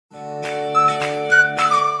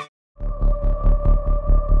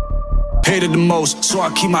Hated the most, so I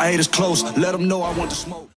keep my haters close. Let them know I want to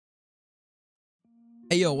smoke.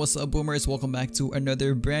 Hey yo, what's up boomers? Welcome back to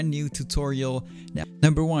another brand new tutorial. Now,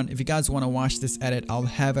 number one, if you guys want to watch this edit, I'll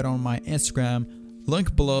have it on my Instagram,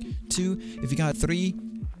 link below. Two, if you got three,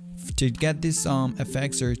 to get this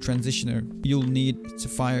effects or transitioner, you'll need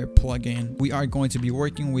Sapphire Plugin. We are going to be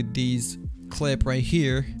working with these clip right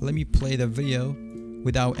here. Let me play the video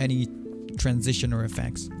without any transition or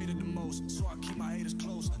effects.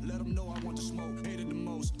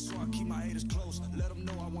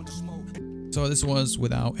 So this was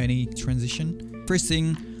without any transition. First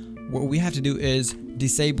thing, what we have to do is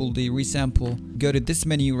disable the resample. Go to this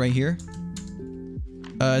menu right here.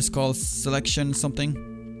 It's called selection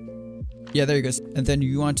something. Yeah, there you go. And then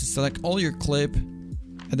you want to select all your clip,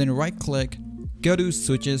 and then right click, go to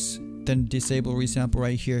switches, then disable resample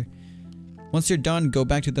right here. Once you're done, go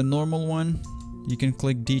back to the normal one. You can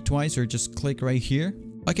click D twice or just click right here.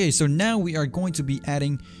 Okay, so now we are going to be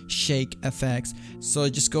adding shake effects. So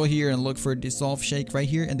just go here and look for dissolve shake right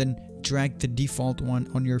here, and then drag the default one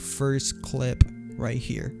on your first clip right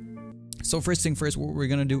here. So first thing first, what we're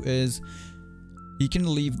gonna do is you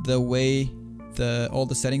can leave the way all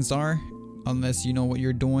the settings are, unless you know what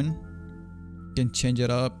you're doing. You can change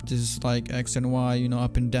it up. This is like X and Y, you know,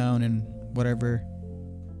 up and down and whatever.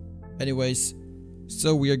 Anyways,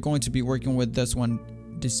 so we are going to be working with this one,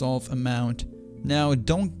 dissolve amount. Now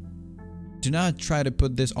do not try to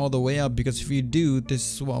put this all the way up, because if you do,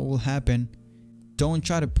 this is what will happen. Don't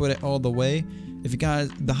try to put it all the way. If you guys,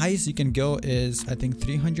 the highest you can go is I think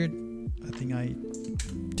 300. I think I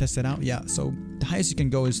tested out. Yeah, so the highest you can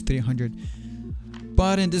go is 300.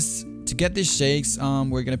 But in this, to get these shakes,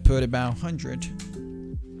 we're gonna put about 100,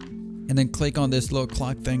 and then click on this little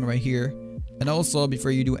clock thing right here. And also, before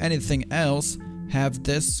you do anything else, have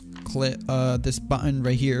this click this button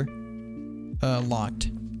right here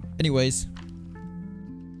locked. Anyways,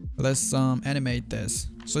 let's animate this.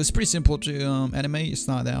 So it's pretty simple to animate. It's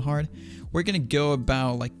not that hard. We're gonna go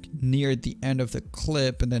about like near the end of the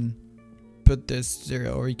clip and then put this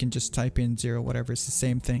 0, or you can just type in 0, whatever, it's the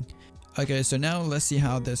same thing. Okay, so now let's see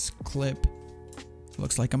how this clip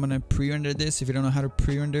looks like. I'm gonna pre-render this. If you don't know how to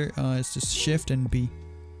pre-render, it's just shift and B.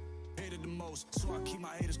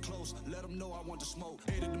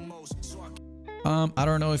 I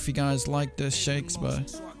don't know if you guys like the shakes,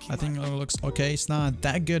 but I think it looks okay. It's not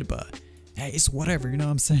that good, but hey, it's whatever, you know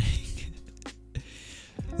what I'm saying.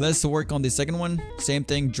 Let's work on the second one. Same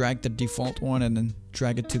thing, drag the default one and then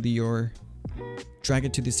drag it to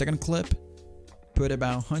the second clip. Put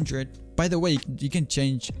about 100. By the way, you can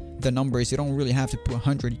change the numbers. You don't really have to put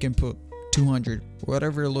 100. You can put 200,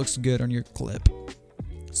 whatever looks good on your clip.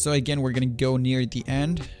 So again, we're gonna go near the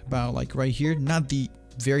end, about like right here, not the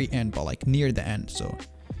very end, but like near the end. So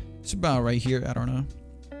it's about right here. I don't know.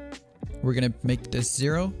 We're gonna make this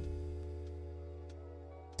 0.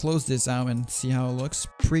 Close this out and see how it looks.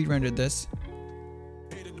 Pre-render this.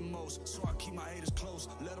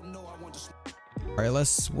 Alright,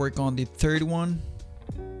 let's work on the third one.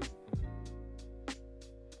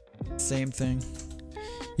 Same thing.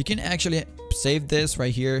 You can actually save this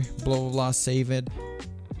right here, blah blah blah, save it,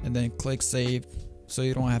 and then click save, so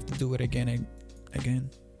you don't have to do it again.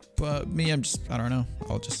 But me, I don't know,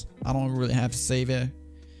 I don't really have to save it,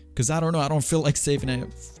 because I don't know, I don't feel like saving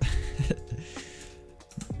it.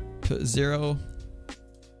 Put 0.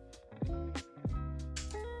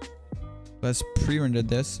 Let's pre-render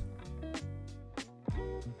this.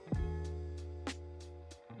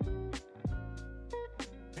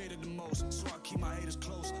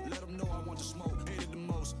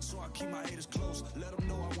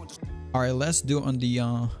 Alright, let's do it on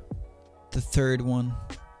the third one.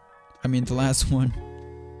 I mean the last one.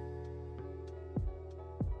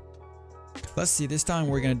 Let's see, this time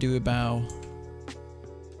we're gonna do about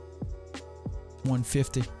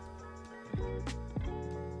 150.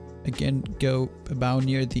 Again, go about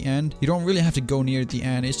near the end. You don't really have to go near the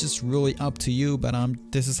end, it's just really up to you, but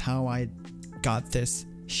this is how I got this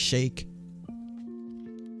shake.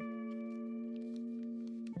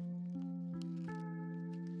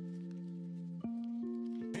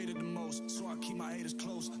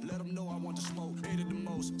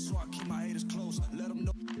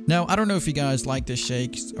 Now, I don't know if you guys like the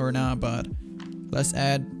shakes or not, but let's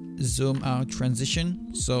add zoom out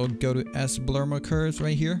transition. So go to S blur more curves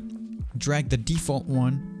right here, drag the default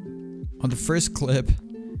one on the first clip,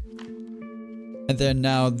 and then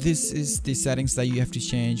now this is the settings that you have to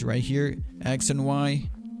change right here, X and Y.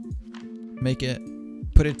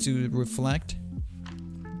 Put it to reflect.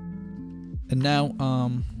 And now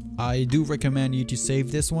I do recommend you to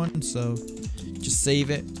save this one, so just save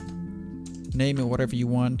it. name it whatever you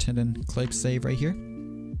want and then click save right here.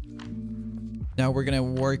 Now we're gonna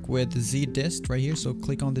work with Z dist right here, so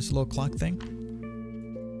click on this little clock thing.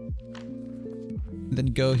 And then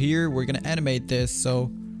go here, we're gonna animate this,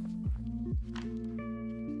 so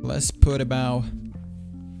let's put about,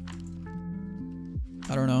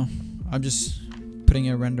 I don't know, I'm just putting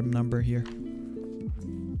a random number here.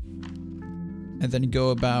 And then go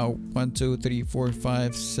about 1, 2, 3, 4,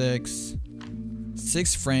 5, 6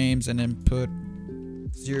 frames, and then put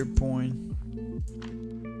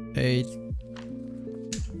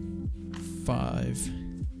 0.85.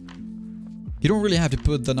 You don't really have to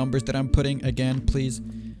put the numbers that I'm putting again, please.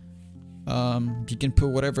 You can put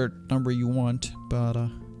whatever number you want, but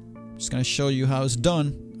I'm just gonna show you how it's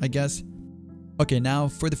done, I guess. Okay, now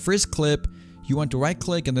for the first clip, you want to right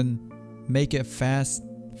click and then make it fast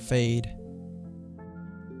fade.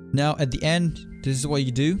 Now at the end, this is what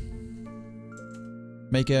you do.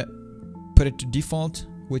 Put it to default,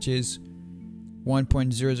 which is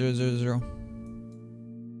 1.0000.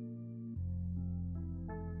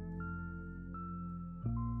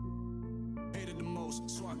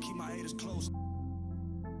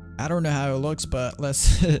 I don't know how it looks, but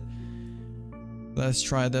let's let's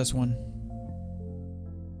try this one.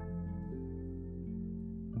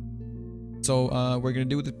 So we're gonna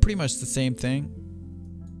do pretty much the same thing.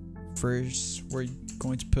 First, we're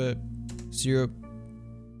going to put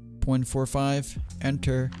 0.45,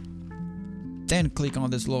 enter, then click on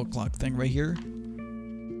this little clock thing right here.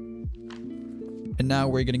 And now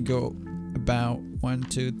we're gonna go about 1,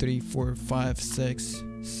 2, 3, 4, 5, 6,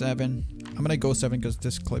 7. I'm gonna go 7 because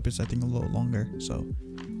this clip is, I think, a little longer. So,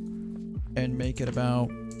 and make it about,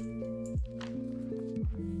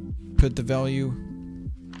 put the value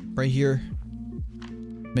right here.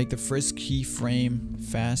 Make the first keyframe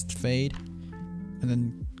fast fade, and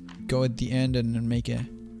then go at the end and then make it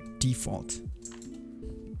default.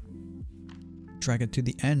 Drag it to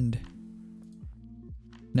the end.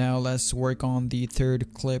 Now let's work on the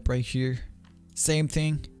third clip right here. Same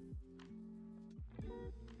thing.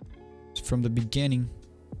 From the beginning,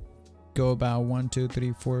 go about 1, 2,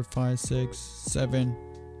 3, 4, 5, 6, 7.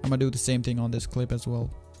 I'm gonna do the same thing on this clip as well.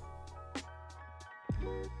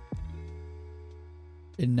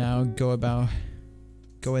 And now go at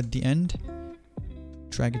the end,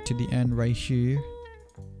 drag it to the end right here,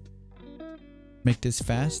 make this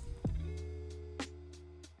fast,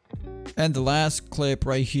 and the last clip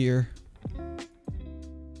right here,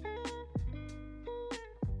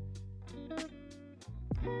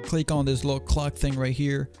 click on this little clock thing right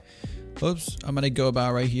here. Oops, I'm gonna go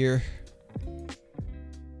about right here,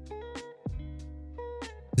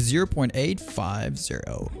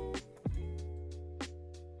 0.850.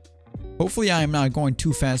 Hopefully I am not going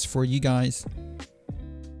too fast for you guys.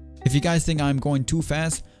 If you guys think I'm going too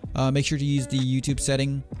fast, make sure to use the YouTube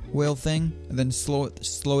setting wheel thing and then slow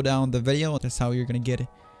down the video. That's how you're gonna get it.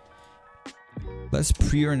 Let's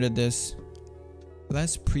pre-render this.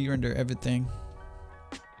 Let's pre-render everything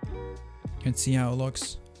and see how it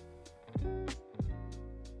looks.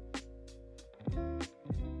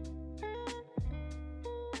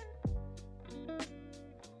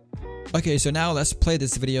 Okay, so now let's play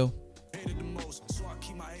this video.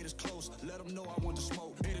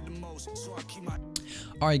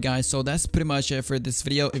 Alright guys, so that's pretty much it for this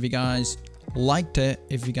video. If you guys liked it,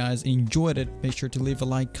 if you guys enjoyed it, make sure to leave a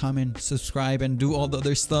like, comment, subscribe, and do all the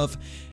other stuff.